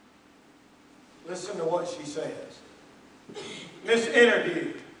 Listen to what she says. This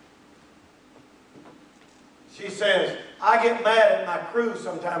interview. She says, I get mad at my crew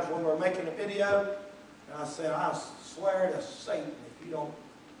sometimes when we're making a video, and I said, I swear to Satan if you don't,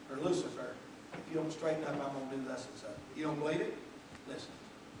 or Lucifer, if you don't straighten up, I'm going to do this and stuff. You don't believe it? Listen.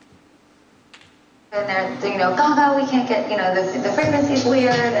 And they're, Gaga, we can't get, the frequency's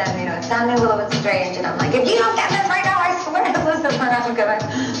weird, and, it's sounding a little bit strange, and I'm like, if you don't get this right now, I swear to Lucifer, I'm gonna,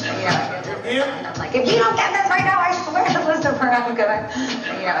 and I'm like, if you don't get this right now, I swear to Lucifer, I'm gonna,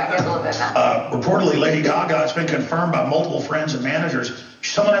 I get a little bit mad. Reportedly, Lady Gaga, it's been confirmed by multiple friends and managers,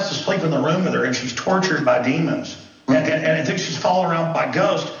 someone has to sleep in the room with her, and she's tortured by demons, and thinks she's followed around by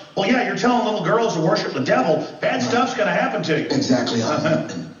ghosts. Well, yeah, you're telling little girls to worship the devil, bad stuff's gonna happen to you. Exactly.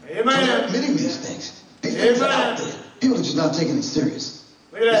 Amen. So admitting these things. These things are out there. People are just not taking it serious.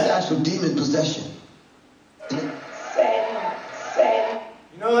 Look at that. It's actual demon possession. Satan.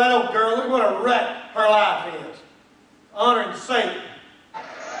 You know that old girl, look what a wreck her life is. Honoring Satan.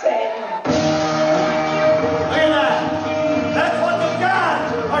 Satan. Look at that. That's what the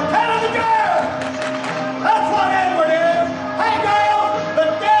guys are telling the girls. That's what Edward is. Hey girl, the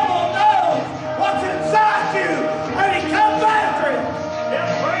devil knows what's inside you, and he comes after it.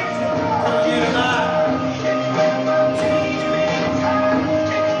 You tonight.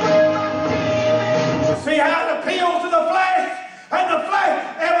 See how it appeals to the flesh? And the flesh,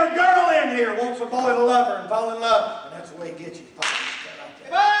 every girl in here wants a boy to love her and fall in love. And that's the way he gets you.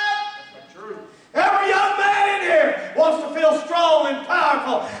 Every young man in here wants to feel strong and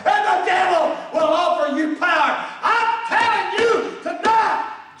powerful. And the devil will offer you power. I'm telling you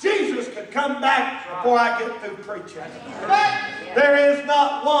tonight, Jesus could come back before I get through preaching. There is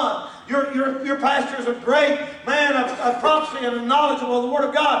not one. Your pastor is a great man of prophecy and knowledgeable of the Word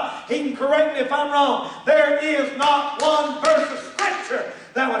of God. He can correct me if I'm wrong. There is not one verse of Scripture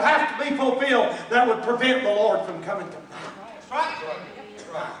that would have to be fulfilled that would prevent the Lord from coming to pass. That's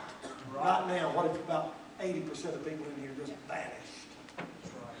right. Right now, what if about 80% of people in here just vanished?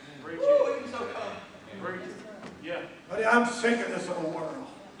 Yeah. But I'm sick of this old world.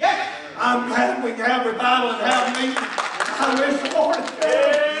 Yeah. I'm glad we can have revival and have meetings. I wish the Lord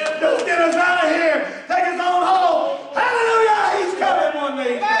would just get us out of here. Take us on home. Hallelujah. He's coming one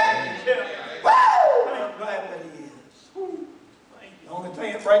day. Woo! I'm glad that he is. The only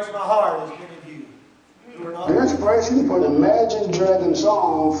thing that breaks my heart is many of you who are not. The inspiration for the Imagine Dragon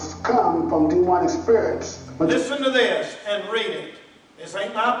songs come from demonic spirits. Listen to this and read it. This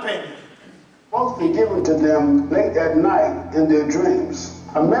ain't my opinion. Mostly given to them late at night in their dreams.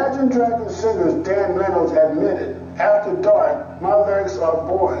 Imagine Dragon singers Dan Reynolds admitted, after dark, my lyrics are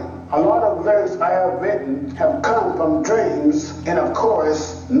boring. A lot of lyrics I have written have come from dreams and, of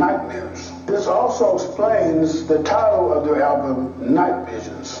course, nightmares. This also explains the title of their album, Night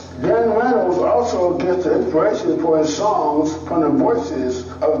Visions. Dan Reynolds also gets the inspiration for his songs from the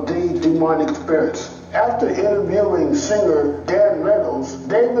voices of these demonic spirits. After interviewing singer Dan Reynolds,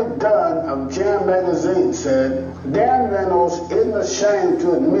 David Dunn of Jam Magazine said, Dan Reynolds isn't ashamed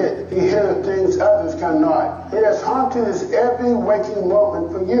to admit he hears things others cannot. It has haunted his every waking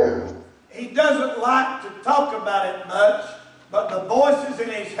moment for years. He doesn't like to talk about it much, but the voices in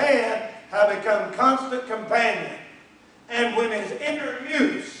his head have become constant companion. And when his inner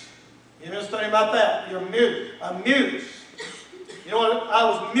muse, you know something about that? You're a muse. You know what? I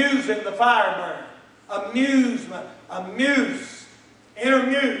was musing the fire burn. Amusement, a muse, inner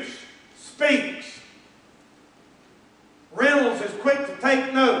muse, speaks. Reynolds is quick to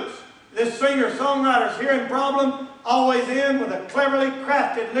take notes. This singer-songwriter's hearing problem always ends with a cleverly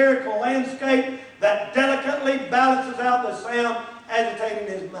crafted lyrical landscape that delicately balances out the sound agitating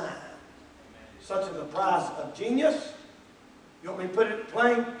his mind. Such is the price of genius. You want me to put it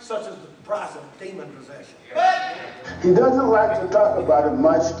plain? Such is the price of demon possession. He doesn't like to talk about it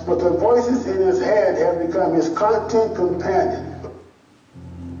much, but the voices in his head have become his constant companion.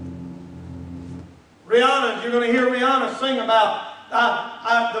 Rihanna, you're going to hear Rihanna sing about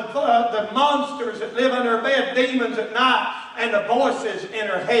the monsters that live under her bed, demons at night, and the voices in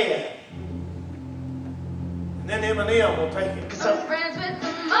her head. And then Eminem will take it. I'm friends with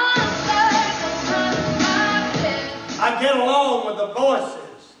the monsters inside of my head. I get along with the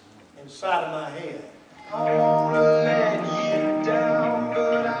voices inside of my head. I wanna let you down,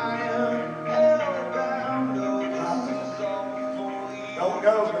 but I am hellbound. Don't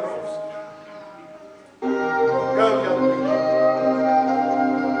go, girls. Don't go, young people.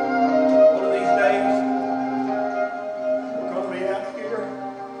 One of these days, we're going to be out here.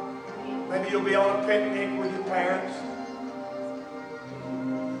 Maybe you'll be on a picnic with your parents.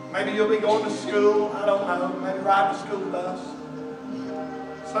 Maybe you'll be going to school. I don't know. Maybe riding a school bus.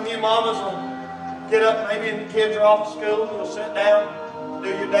 Some of you mamas will get up, maybe and the kids are off to school, and you'll sit down, do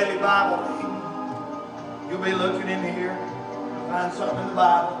your daily Bible reading. You'll be looking in here, find something in the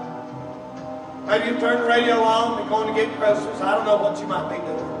Bible. Maybe you turn the radio on, and going to get groceries. I don't know what you might be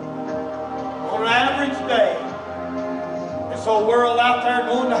doing. On an average day, this whole world out there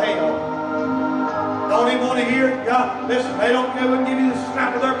going to hell. Don't even want to hear it. God, listen, they don't even give you the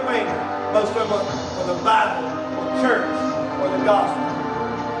snap of their finger. Most of them for the Bible, or church, or the gospel.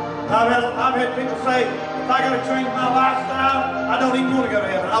 I've had people say, if I got to change my lifestyle, I don't even want to go to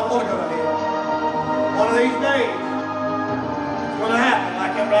heaven. I want to go to hell. One of these days, it's going to happen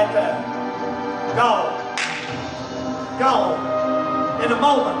like that right there. Gone. Gone. In a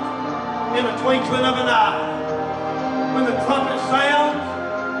moment. In the twinkling of an eye. When the trumpet sounds,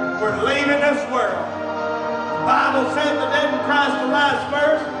 we're leaving this world. The Bible said the dead in Christ will rise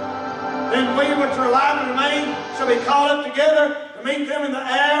first. Then we which are alive and remain shall be caught up together to meet them in the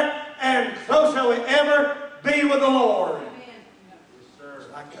air, and so shall we ever be with the Lord. Yes, sir. It's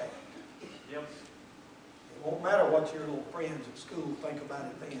like that. Yep. It won't matter what your little friends at school think about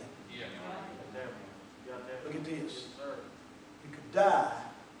it then. Yeah. You got that? Look at this. Yes, sir. You could die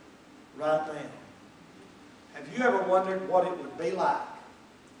right now. Have you ever wondered what it would be like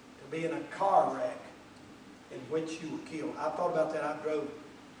to be in a car wreck in which you were killed? I thought about that. I drove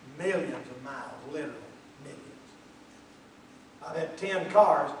millions of miles, literally millions. I've had 10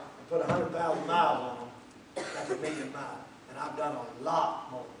 cars and put 100,000 miles on them. That's 1,000,000 miles. And I've done a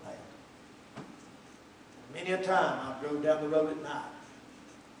lot more than that. Many a time I drove down the road at night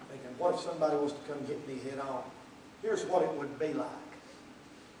thinking, what if somebody was to come get me head on? Here's what it would be like.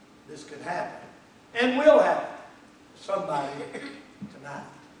 This could happen. And will happen to somebody tonight.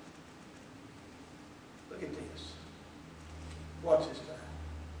 Look at this. Watch this now.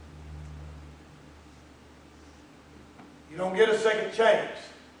 You don't get a second chance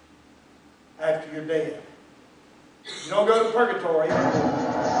after you're dead. You don't go to purgatory.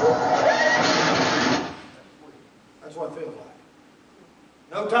 That's what it feels like.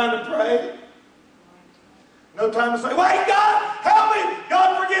 No time to pray. No No time to say, wait, God, help me.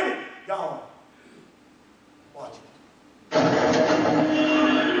 God, forgive me. Gone. Watch it.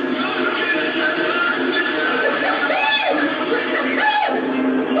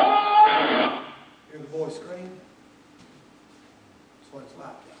 Hear the boy scream? That's what it's like.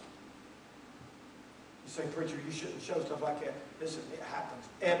 You say, preacher, you shouldn't show stuff like that. Listen, it happens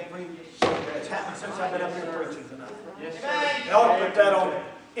every Sunday. It's happened since I've been up here preaching tonight. Yes, sir. They ought to put that on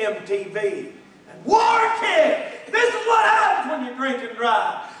MTV. And work it! This is what happens when you drink and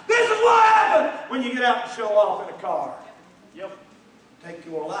drive. This is what happens when you get out and show off in a car. Yep. Take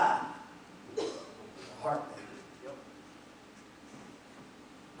your life. A heartbeat. Yep.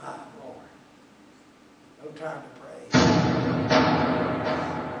 My Lord. No time to pray.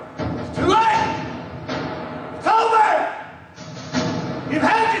 It's too late. It's over. You've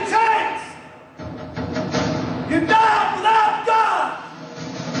had your chance. You died without God.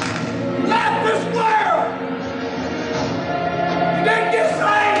 You left this world. You didn't get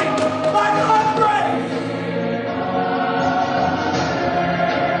saved by God's grace.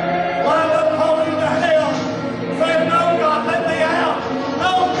 Wind up holding to hell, saying, no, God, let me out.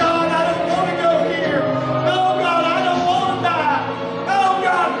 No, God, I don't want to go here. No, God, I don't want to die. No,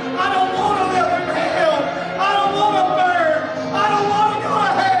 God, I don't want to live in hell. I don't want to burn. I don't want to go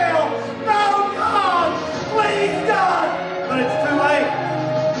to hell. No, God, please, God. But it's too late.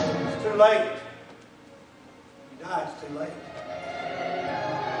 It's too late. You die, it's too late.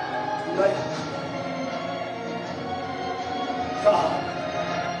 Too late. God,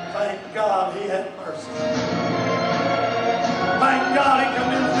 thank God He had mercy. Thank God He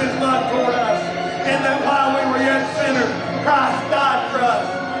commended His blood toward us, and that while we were yet sinners, Christ died for us.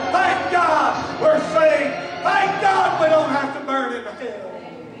 Thank God we're saved. Thank God we don't have to burn in hell.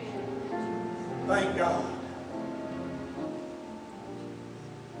 Thank God.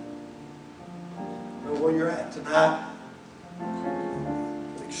 Know where you're at tonight.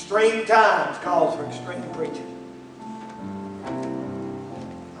 Extreme times calls for extreme preaching.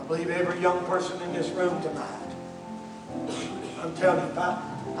 I believe every young person in this room tonight, I'm telling you, if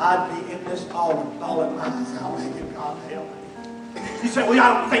I'd be in this bawling my eyes out, begging God to help me. You say, well,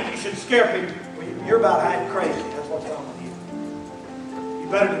 I don't think you should scare people. Well, you're about half crazy. That's what's wrong with you. You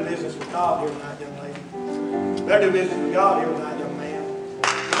better do business with God here tonight, young lady. You better do business with God here tonight, young man.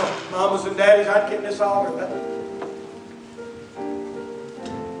 You know, mamas and daddies, I'd get in this altar.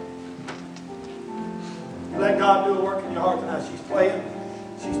 Let God do a work in your heart tonight. She's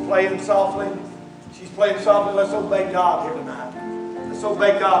playing softly. She's playing softly. Let's obey God here tonight. Let's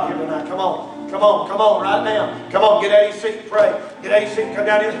obey God here tonight. Come on. Come on. Come on right now. Come on. Get out of your seat and pray. Get out of your seat and come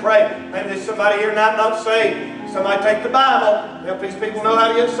down here and pray. Maybe there's somebody here tonight not saved. Somebody take the Bible. Help these people know how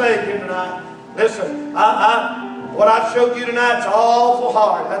to get saved here tonight. Listen, what I've showed you tonight is awful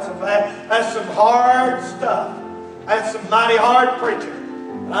hard. That's some hard stuff. That's some mighty hard preaching.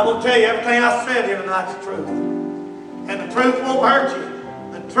 And I'm going to tell you, everything I said here tonight is the truth. And the truth won't hurt you.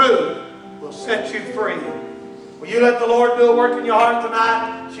 The truth will set you free. Will you let the Lord do a work in your heart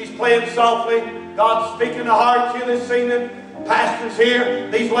tonight? She's playing softly. God's speaking to hearts here this evening. Pastors here.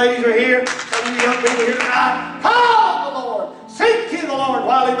 These ladies are here. Some of you young people here tonight. Call the Lord. Seek ye the Lord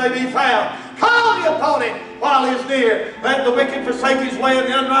while He may be found. Call ye upon Him while He is near. Let the wicked forsake his way and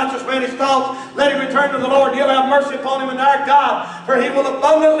the unrighteous man his thoughts. Let him return to the Lord. He'll have mercy upon him and our God, for He will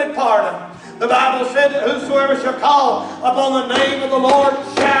abundantly pardon. The Bible said that whosoever shall call upon the name of the Lord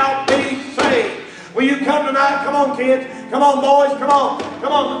shall be saved. Will you come tonight? Come on, kids. Come on, boys. Come on.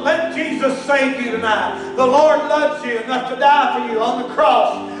 Come on. Let Jesus save you tonight. The Lord loves you enough to die for you on the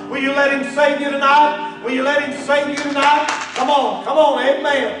cross. Will you let Him save you tonight? Will you let Him save you tonight? Come on. Come on.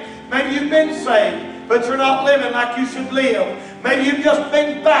 Amen. Maybe you've been saved, but you're not living like you should live. Maybe you've just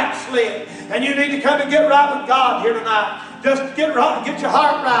been backslid, and you need to come and get right with God here tonight. Just get right, get your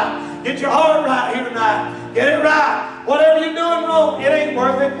heart right. Get your heart right here tonight. Get it right. Whatever you're doing wrong, it ain't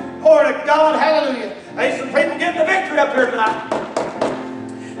worth it. Glory to God. Hallelujah. There's some people getting the victory up here tonight.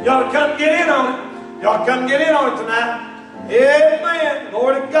 You ought to come get in on it. You ought to come get in on it tonight. Amen.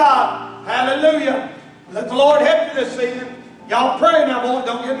 Glory to God. Hallelujah. Let the Lord help you this evening. Y'all pray now, boy.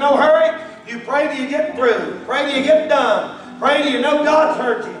 Don't get in no hurry. You pray till you get through. Pray till you get done. Pray till you know God's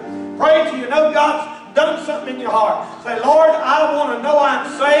heard you. Pray till you know God's done something in your heart. Say, Lord, I want to know I'm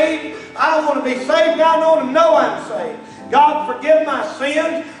saved. I want to be saved. I want to know I'm saved. God, forgive my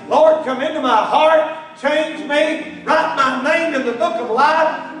sins. Lord, come into my heart. Change me. Write my name in the book of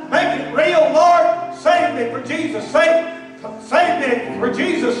life. Make it real, Lord. Save me for Jesus' sake. Save me for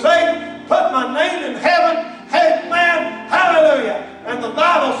Jesus' sake. Put my name in heaven. Amen. Hallelujah. And the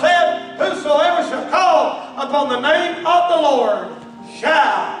Bible said, whosoever shall call upon the name of the Lord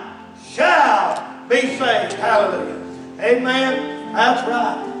shall be saved. Hallelujah. Amen. That's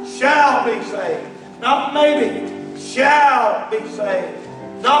right. Shall be saved. Not maybe. Shall be saved.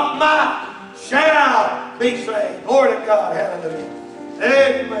 Not might. Shall be saved. Glory to God. Hallelujah.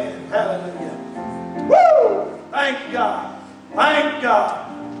 Amen. Hallelujah. Woo! Thank God. Thank God.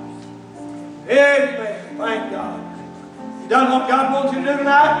 Amen. Thank God. You done what God wants you to do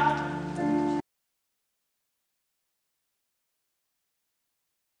tonight?